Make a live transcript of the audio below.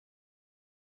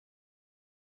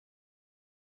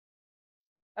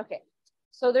Okay,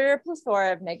 so there are a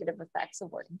plethora of negative effects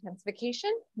of work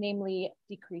intensification, namely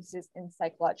decreases in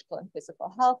psychological and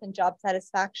physical health and job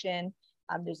satisfaction.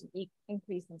 There's an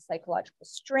increase in psychological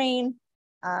strain.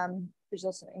 There's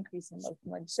also an increase in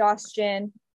emotional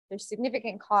exhaustion. There's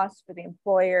significant costs for the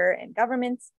employer and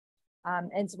governments,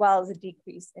 as well as a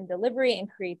decrease in delivery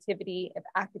and creativity of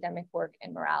academic work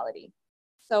and morality.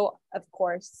 So, of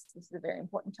course, this is a very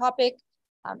important topic,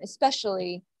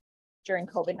 especially during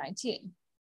COVID-19.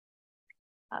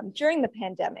 During the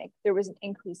pandemic, there was an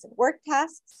increase in work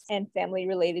tasks and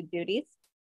family-related duties.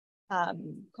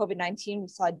 COVID-19, we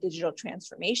saw digital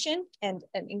transformation and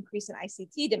an increase in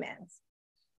ICT demands.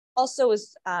 Also,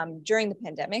 during the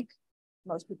pandemic,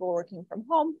 most people were working from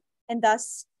home, and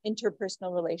thus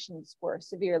interpersonal relations were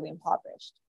severely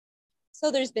impoverished.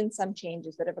 So there's been some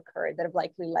changes that have occurred that have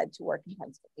likely led to work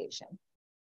intensification.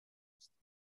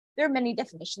 There are many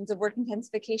definitions of work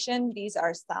intensification. These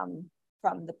are some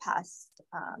from the past,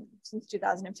 since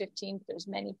 2015, there's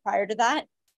many prior to that.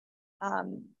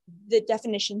 The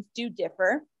definitions do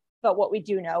differ, but what we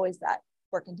do know is that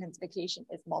work intensification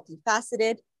is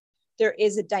multifaceted. There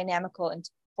is a dynamical and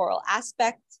temporal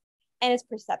aspect, and it's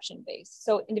perception-based.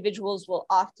 So individuals will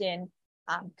often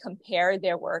compare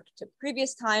their work to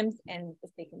previous times, and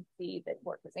if they can see that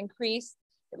work has increased,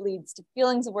 it leads to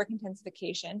feelings of work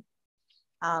intensification.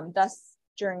 Thus,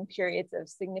 during periods of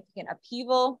significant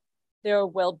upheaval, there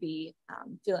will be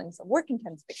feelings of work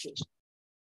intensification.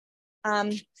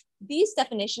 These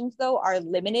definitions, though, are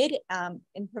limited and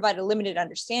provide a limited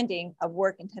understanding of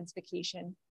work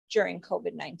intensification during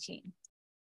COVID-19.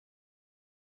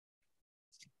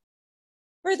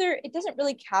 Further, it doesn't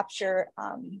really capture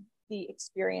the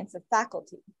experience of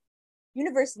faculty.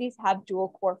 Universities have dual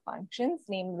core functions,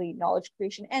 namely knowledge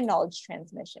creation and knowledge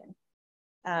transmission.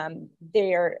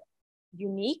 They're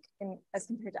unique as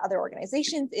compared to other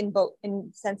organizations in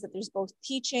the sense that there's both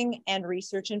teaching and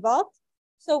research involved.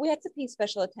 So we have to pay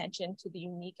special attention to the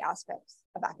unique aspects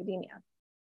of academia.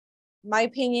 In my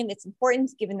opinion, it's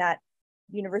important given that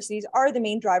universities are the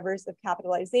main drivers of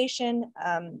capitalization,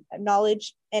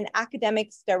 knowledge, and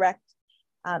academics direct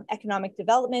economic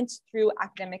development through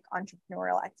academic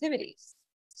entrepreneurial activities.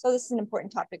 So this is an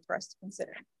important topic for us to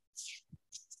consider.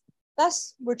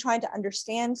 Thus, we're trying to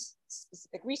understand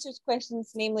specific research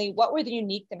questions, namely, what were the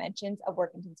unique dimensions of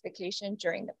work intensification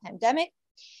during the pandemic,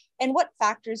 and what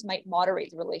factors might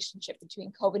moderate the relationship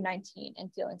between COVID-19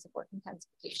 and feelings of work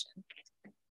intensification?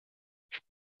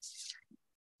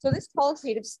 So this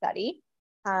qualitative study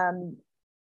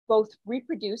both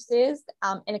reproduces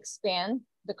and expands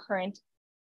the current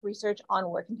research on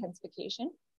work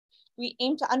intensification. We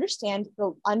aim to understand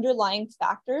the underlying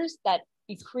factors that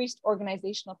decreased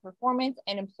organizational performance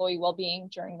and employee well-being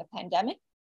during the pandemic.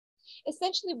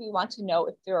 Essentially, we want to know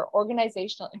if there are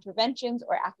organizational interventions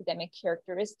or academic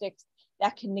characteristics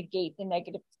that can negate the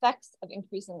negative effects of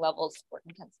increasing levels of work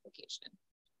intensification.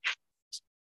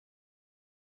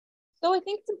 So I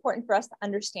think it's important for us to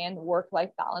understand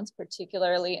work-life balance,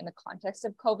 particularly in the context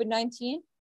of COVID-19,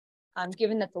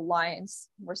 given that the lines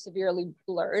were severely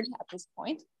blurred at this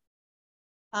point.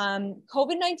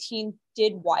 COVID-19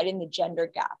 did widen the gender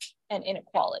gap and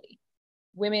inequality.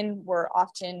 Women were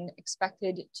often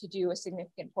expected to do a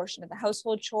significant portion of the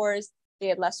household chores. They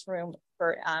had less room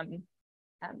for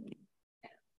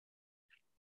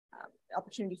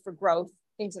opportunity for growth,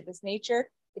 things of this nature.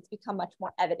 It's become much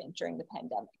more evident during the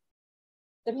pandemic.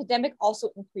 The pandemic also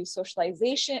increased social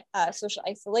isolation,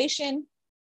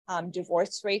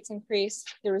 divorce rates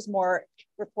increased. There was more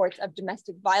reports of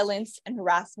domestic violence and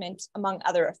harassment, among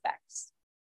other effects.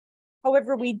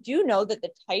 However, we do know that the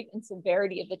type and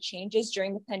severity of the changes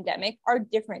during the pandemic are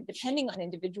different depending on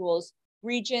individuals,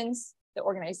 regions, the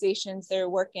organizations they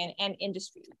work in, and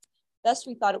industries. Thus,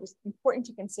 we thought it was important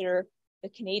to consider the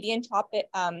Canadian topic,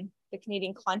 the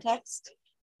Canadian context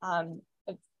of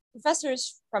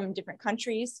professors from different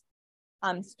countries,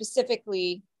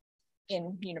 specifically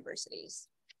in universities.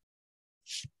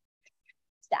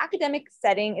 The academic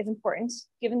setting is important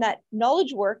given that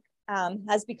knowledge work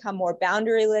has become more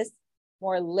boundaryless,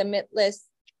 more limitless,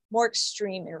 more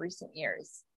extreme in recent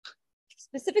years.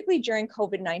 Specifically during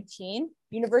COVID-19,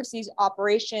 universities'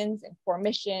 operations and core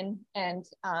mission and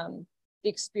the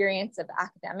experience of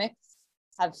academics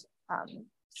have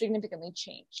significantly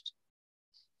changed.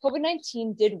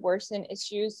 COVID-19 did worsen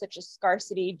issues such as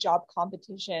scarcity, job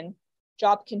competition,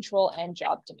 job control, and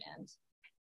job demand.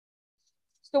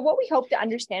 So what we hope to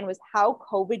understand was how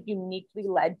COVID uniquely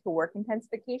led to work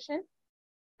intensification.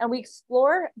 And we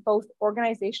explore both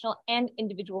organizational and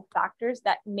individual factors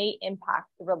that may impact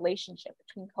the relationship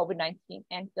between COVID-19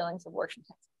 and feelings of work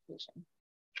intensification.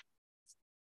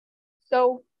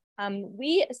 So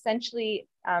we essentially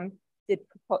did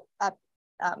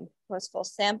purposeful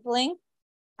sampling.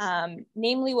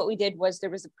 Namely, what we did was there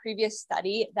was a previous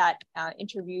study that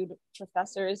interviewed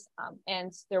professors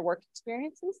and their work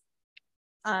experiences.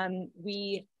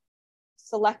 We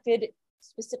selected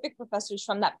specific professors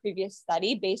from that previous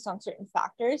study based on certain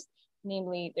factors,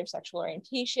 namely their sexual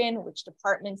orientation, which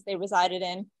departments they resided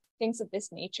in, things of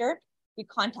this nature. We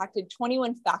contacted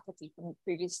 21 faculty from the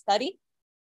previous study,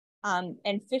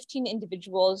 and 15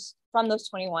 individuals from those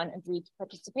 21 agreed to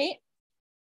participate.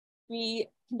 We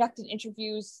conducted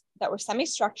interviews that were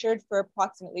semi-structured for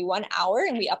approximately 1 hour,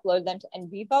 and we uploaded them to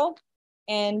NVivo.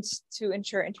 And to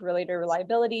ensure interrelator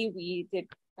reliability, we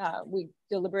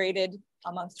deliberated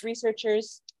amongst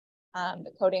researchers,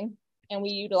 the coding, and we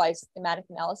utilized thematic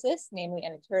analysis, namely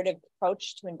an iterative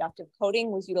approach to inductive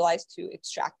coding was utilized to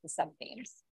extract the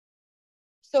subthemes.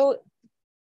 So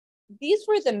these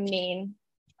were the main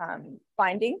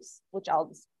findings, which I'll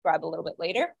describe a little bit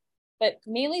later, but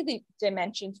mainly the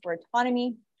dimensions were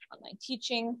autonomy, online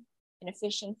teaching,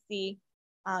 inefficiency,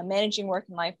 managing work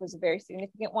and life was a very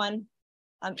significant one.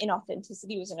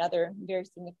 Inauthenticity was another very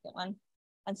significant one.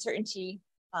 Uncertainty,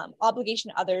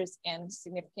 obligation to others, and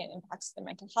significant impacts to their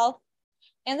mental health.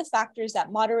 And the factors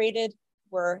that moderated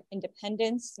were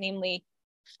independence, namely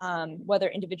whether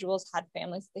individuals had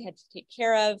families they had to take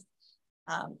care of,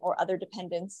 or other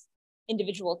dependents,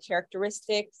 individual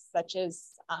characteristics such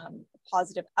as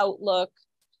positive outlook,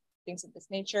 things of this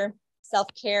nature,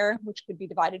 self-care, which could be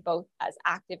divided both as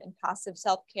active and passive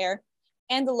self-care,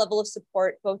 and the level of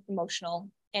support, both emotional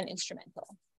and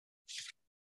instrumental.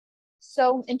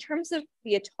 So in terms of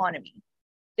the autonomy,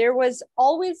 there was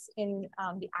always in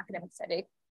the academic setting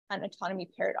an autonomy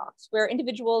paradox where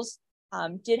individuals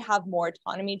did have more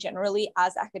autonomy generally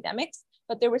as academics,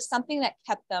 but there was something that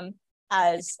kept them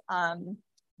as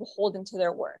beholden to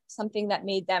their work, something that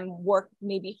made them work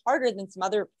maybe harder than some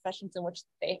other professions in which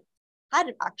they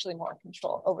had actually more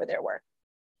control over their work.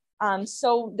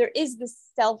 So there is this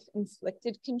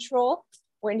self-inflicted control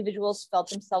where individuals felt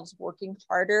themselves working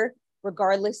harder,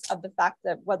 regardless of the fact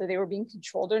that whether they were being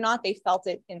controlled or not, they felt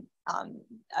it in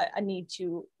a need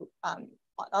to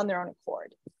on their own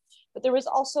accord. But there was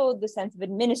also the sense of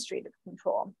administrative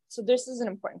control. So this is an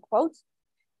important quote.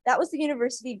 That was the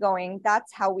university going,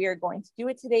 that's how we are going to do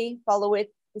it today, follow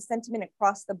it, the sentiment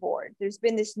across the board. There's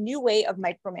been this new way of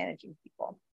micromanaging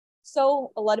people.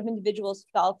 So a lot of individuals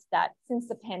felt that since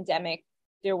the pandemic,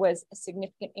 there was a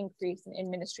significant increase in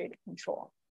administrative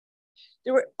control.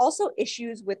 There were also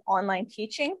issues with online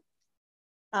teaching.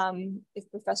 If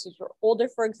professors were older,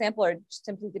 for example, or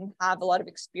simply didn't have a lot of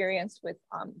experience with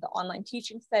the online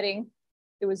teaching setting,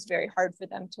 it was very hard for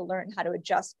them to learn how to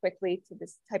adjust quickly to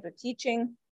this type of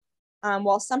teaching.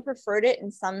 While some preferred it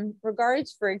in some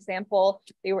regards, for example,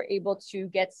 they were able to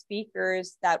get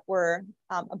speakers that were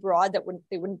abroad that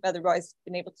they wouldn't otherwise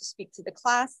been able to speak to the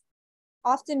class.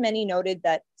 Often many noted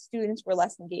that students were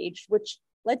less engaged, which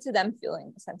led to them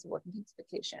feeling a sense of work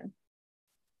intensification.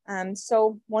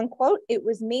 So one quote, it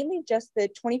was mainly just the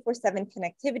 24/7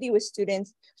 connectivity with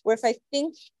students, where if I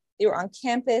think they were on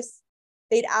campus,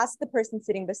 they'd ask the person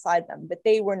sitting beside them, but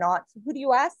they were not. So who do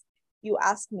you ask? You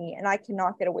ask me, and I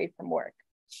cannot get away from work.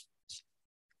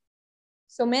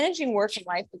 So managing work and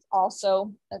life is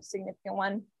also a significant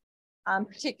one,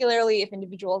 particularly if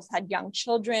individuals had young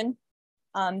children.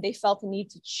 They felt the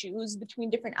need to choose between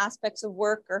different aspects of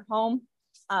work or home.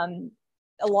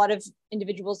 A lot of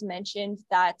individuals mentioned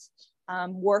that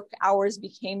work hours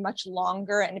became much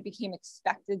longer, and it became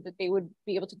expected that they would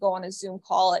be able to go on a Zoom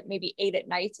call at maybe 8 at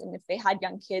night. And if they had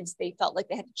young kids, they felt like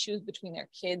they had to choose between their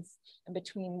kids and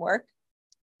between work.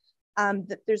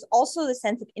 There's also the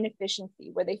sense of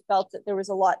inefficiency, where they felt that there was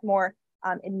a lot more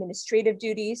administrative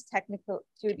duties, technical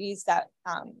duties that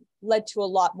led to a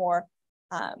lot more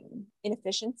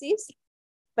inefficiencies.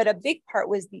 But a big part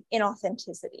was the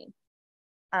inauthenticity.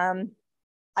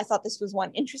 I thought this was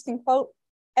one interesting quote.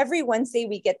 Every Wednesday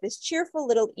we get this cheerful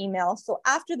little email. So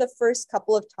after the first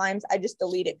couple of times, I just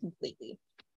delete it completely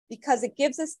because it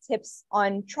gives us tips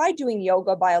on try doing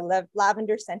yoga by a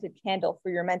lavender scented candle for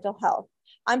your mental health.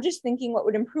 I'm just thinking what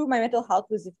would improve my mental health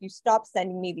was if you stopped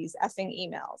sending me these effing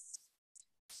emails.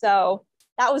 So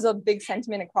that was a big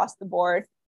sentiment across the board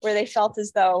where they felt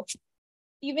as though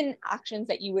even actions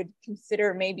that you would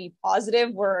consider maybe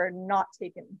positive were not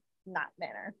taken in that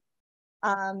manner.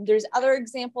 There's other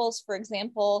examples. For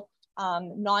example,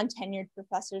 non-tenured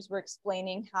professors were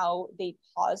explaining how they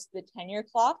paused the tenure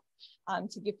clock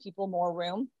to give people more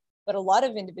room. But a lot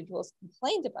of individuals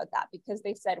complained about that because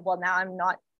they said, well, now I'm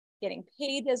not getting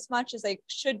paid as much as I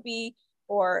should be,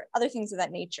 or other things of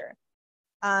that nature.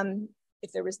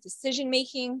 If there was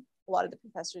decision-making, a lot of the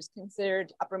professors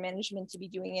considered upper management to be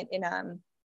doing it in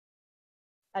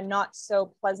a not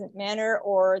so pleasant manner,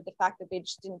 or the fact that they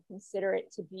just didn't consider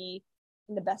it to be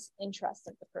in the best interest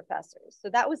of the professors. So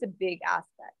that was a big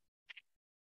aspect.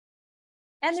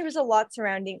 And there was a lot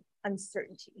surrounding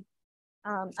uncertainty.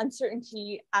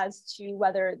 Uncertainty as to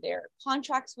whether their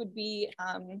contracts would be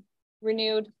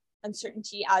renewed,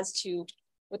 uncertainty as to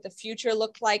what the future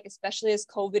looked like, especially as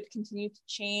COVID continued to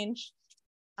change.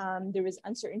 There was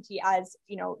uncertainty as,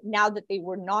 now that they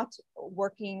were not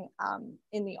working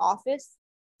in the office,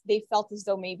 they felt as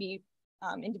though maybe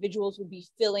individuals would be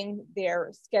filling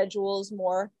their schedules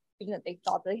more, even that they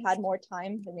thought they had more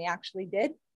time than they actually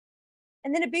did.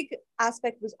 And then a big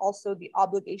aspect was also the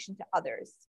obligation to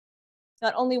others.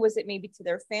 Not only was it maybe to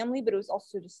their family, but it was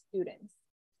also to students.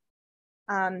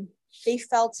 They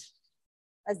felt,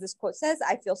 as this quote says,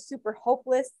 "I feel super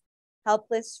hopeless,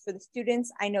 helpless for the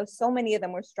students. I know so many of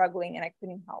them were struggling and I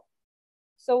couldn't help."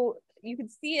 So you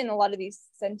could see in a lot of these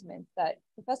sentiments that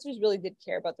professors really did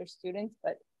care about their students,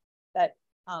 but that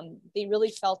they really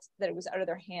felt that it was out of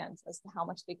their hands as to how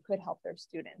much they could help their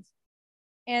students.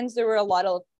 And there were a lot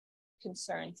of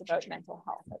concerns about mental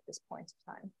health at this point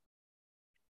in time.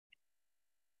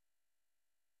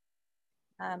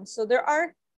 So there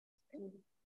are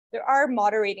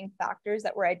moderating factors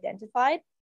that were identified.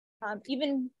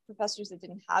 Even professors that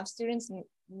didn't have students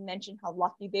mentioned how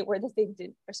lucky they were that they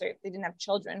didn't have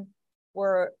children,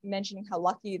 were mentioning how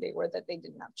lucky they were that they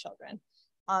didn't have children,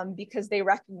 because they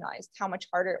recognized how much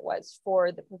harder it was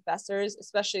for the professors,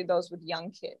 especially those with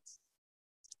young kids.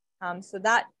 So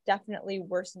that definitely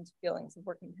worsened feelings of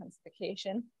work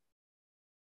intensification.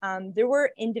 There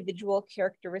were individual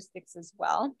characteristics as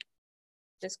well.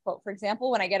 This quote, for example,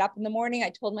 "When I get up in the morning,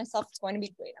 I told myself it's going to be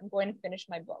great. I'm going to finish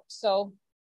my book." So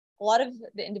a lot of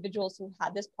the individuals who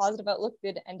had this positive outlook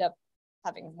did end up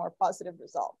having more positive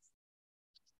results.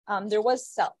 There was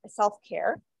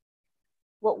self-care.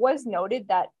 What was noted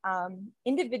that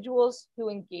individuals who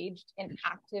engaged in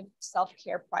active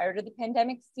self-care prior to the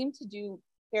pandemic seemed to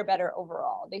fare better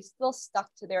overall. They still stuck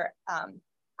to their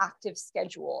active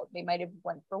schedule. They might have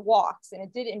went for walks, and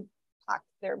it did impact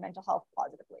their mental health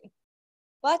positively.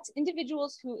 But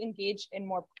individuals who engaged in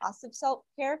more passive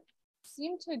self-care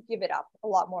seem to give it up a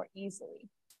lot more easily.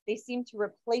 They seem to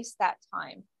replace that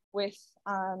time with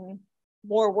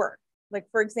more work. Like,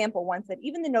 for example, one said,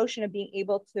 "Even the notion of being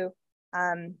able to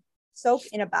soak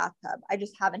in a bathtub, I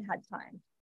just haven't had time."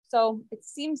 So it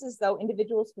seems as though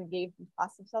individuals who engaged in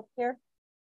passive self-care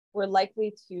were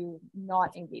likely to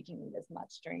not engage in it as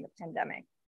much during the pandemic.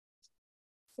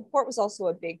 Support was also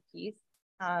a big piece.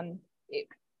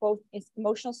 Both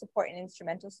emotional support and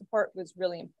instrumental support was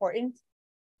really important.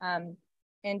 And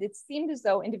it seemed as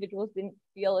though individuals didn't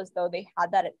feel as though they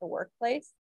had that at the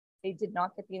workplace. They did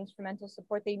not get the instrumental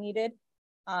support they needed.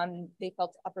 They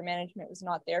felt upper management was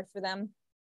not there for them.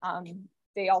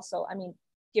 They also,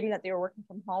 given that they were working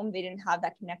from home, they didn't have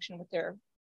that connection with their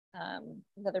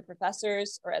with other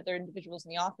professors or other individuals in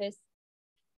the office.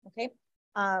 Okay,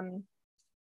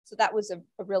 so that was a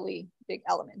really big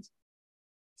element.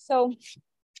 So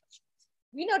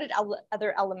we noted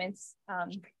other elements.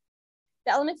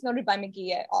 The elements noted by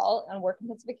McGee et al. On work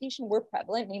intensification were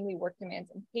prevalent, namely work demands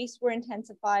and pace were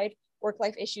intensified,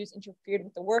 work-life issues interfered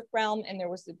with the work realm, and there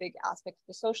was the big aspect of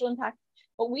the social impact.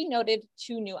 But we noted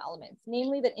two new elements,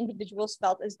 namely that individuals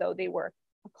felt as though they were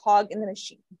a cog in the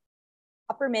machine.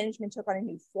 Upper management took on a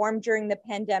new form during the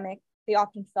pandemic. They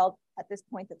often felt at this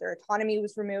point that their autonomy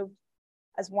was removed.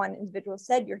 As one individual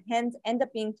said, "Your hands end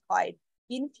up being tied.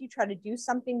 Even if you try to do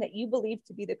something that you believe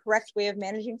to be the correct way of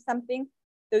managing something,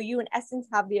 though you in essence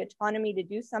have the autonomy to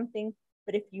do something,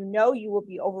 but if you know you will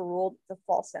be overruled, it's a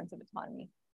false sense of autonomy."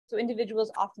 So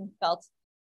individuals often felt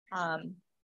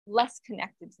less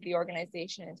connected to the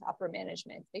organization and to upper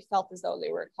management. They felt as though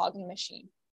they were a cog in the machine.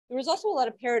 There was also a lot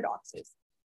of paradoxes.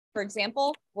 For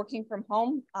example, working from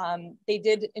home, they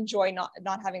did enjoy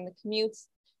not having the commutes.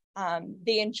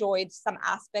 They enjoyed some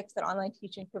aspects that online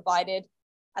teaching provided.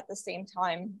 At the same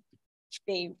time,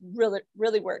 they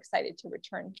really were excited to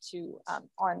return to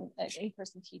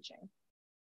in-person teaching.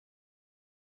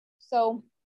 So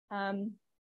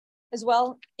as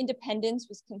well, independence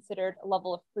was considered a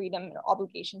level of freedom and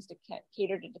obligations to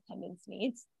cater to dependents'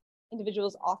 needs.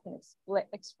 Individuals often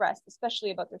expressed,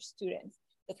 especially about their students,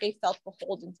 that they felt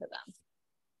beholden to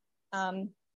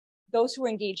them. Those who were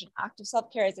engaged in active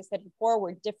self-care, as I said before,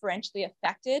 were differentially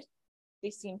affected.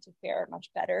 They seemed to fare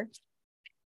much better.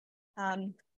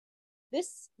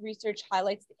 This research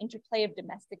highlights the interplay of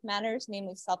domestic matters,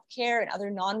 namely self-care and other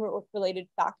non-work related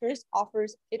factors.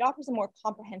 It offers a more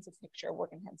comprehensive picture of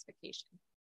work intensification.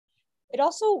 It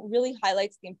also really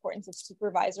highlights the importance of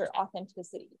supervisor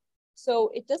authenticity. So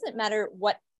it doesn't matter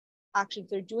what actions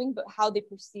they're doing, but how they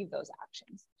perceive those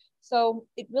actions. So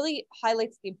it really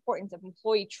highlights the importance of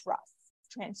employee trust,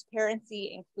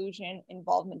 transparency, inclusion,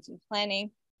 involvement in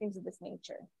planning, things of this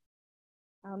nature.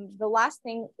 The last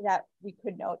thing that we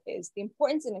could note is the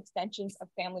importance and extensions of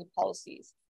family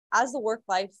policies. As the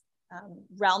work-life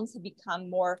realms have become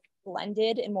more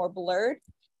blended and more blurred,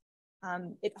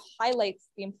 it highlights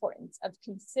the importance of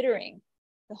considering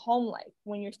the home life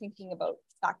when you're thinking about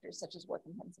factors such as work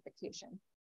intensification.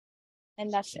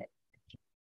 And that's it.